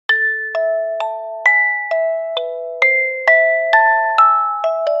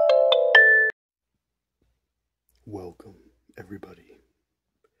everybody.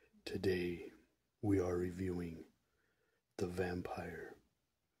 Today we are reviewing the Vampyr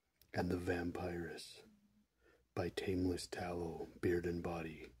and the Vampyress by Tameless, Tallow, Beard and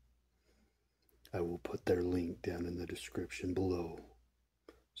Body. I will put their link down in the description below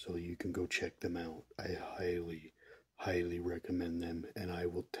so you can go check them out. I highly recommend them, and I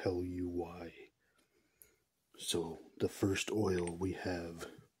will tell you why. So the first oil we have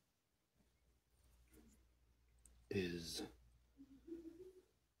is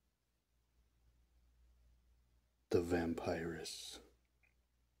the Vampyress.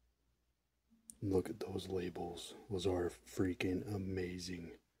 Look at those labels. Those are freaking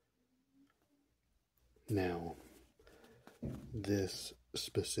amazing. Now, this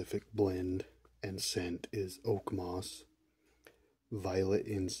specific blend and scent is oak moss, violet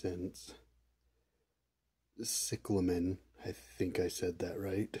incense, cyclamen, I think I said that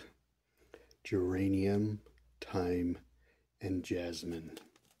right, geranium, thyme, and jasmine.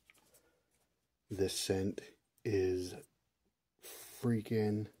 This scent is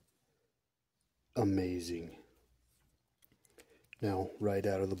freaking amazing. Now, right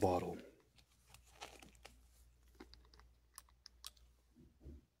out of the bottle,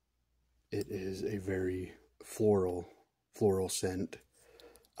 it is a very floral scent.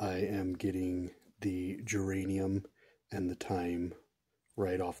 I am getting the geranium and the thyme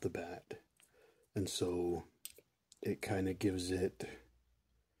right off the bat. And so it kind of gives it,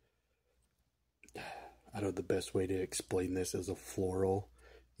 I don't know the best way to explain this, as a floral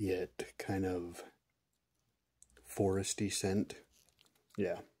yet kind of foresty scent.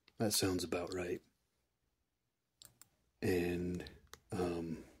 Yeah, that sounds about right. And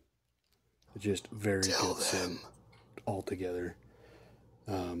just very good scent altogether.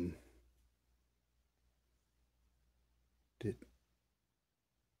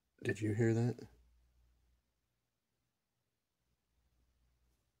 Did you hear that?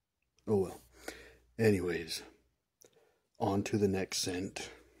 Oh well. Anyways, on to the next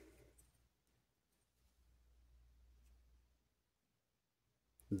scent.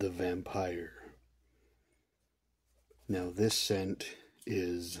 The Vampyr. Now this scent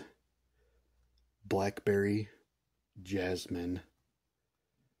is blackberry, jasmine,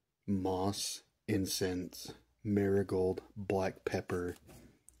 moss, incense, marigold, black pepper,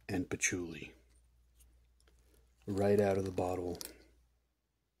 and patchouli. Right out of the bottle,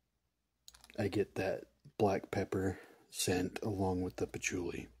 I get that black pepper scent along with the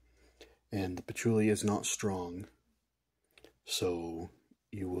patchouli. And the patchouli is not strong, so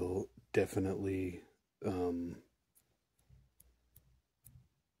you will definitely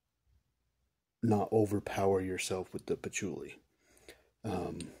not overpower yourself with the patchouli.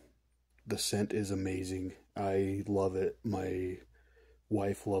 The scent is amazing. I love it. My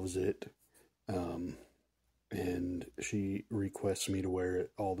wife loves it. And she requests me to wear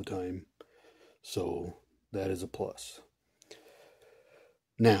it all the time. So that is a plus.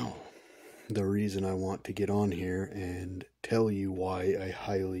 Now, the reason I want to get on here and tell you why I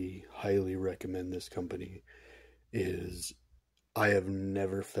highly recommend this company is I have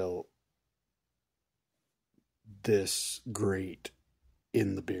never felt this great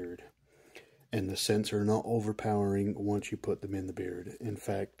in the beard. And the scents are not overpowering once you put them in the beard. In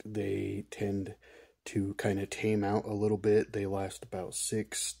fact, they tend to kind of tame out a little bit. They last about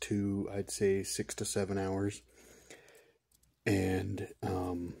 6 to 7 hours. And,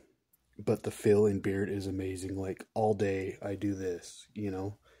 but the fill in beard is amazing. Like, all day I do this,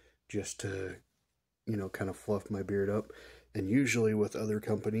 just to, kind of fluff my beard up. And usually with other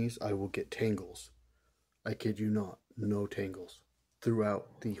companies, I will get tangles. I kid you not, no tangles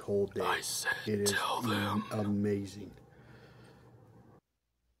throughout the whole day. It is amazing.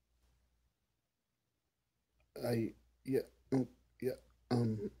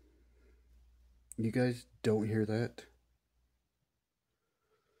 You guys don't hear that?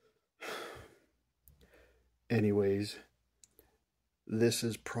 Anyways, this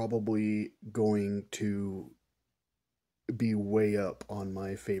is probably going to be way up on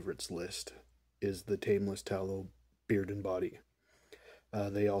my favorites list, is the Tameless, Tallow, Beard and Body.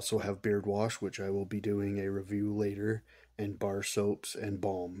 They also have beard wash, which I will be doing a review later, and bar soaps and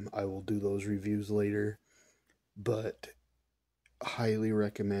balm. I will do those reviews later, but highly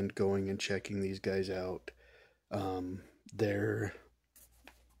recommend going and checking these guys out. Their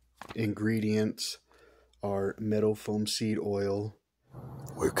ingredients are meadow foam seed oil,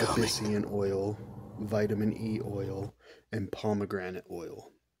 abyssinian oil, vitamin E oil, and pomegranate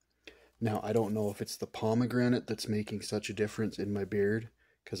oil. Now, I don't know if it's the pomegranate that's making such a difference in my beard,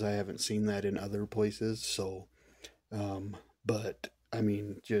 because I haven't seen that in other places, so, but, I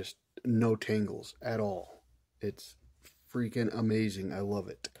mean, just no tangles at all. It's freaking amazing. I love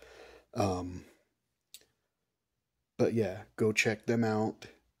it. But yeah, go check them out,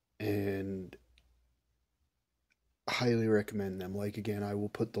 and highly recommend them. Like, again, I will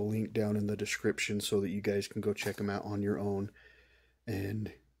put the link down in the description so that you guys can go check them out on your own.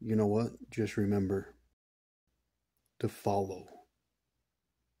 And you know what? Just remember to follow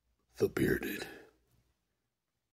the bearded.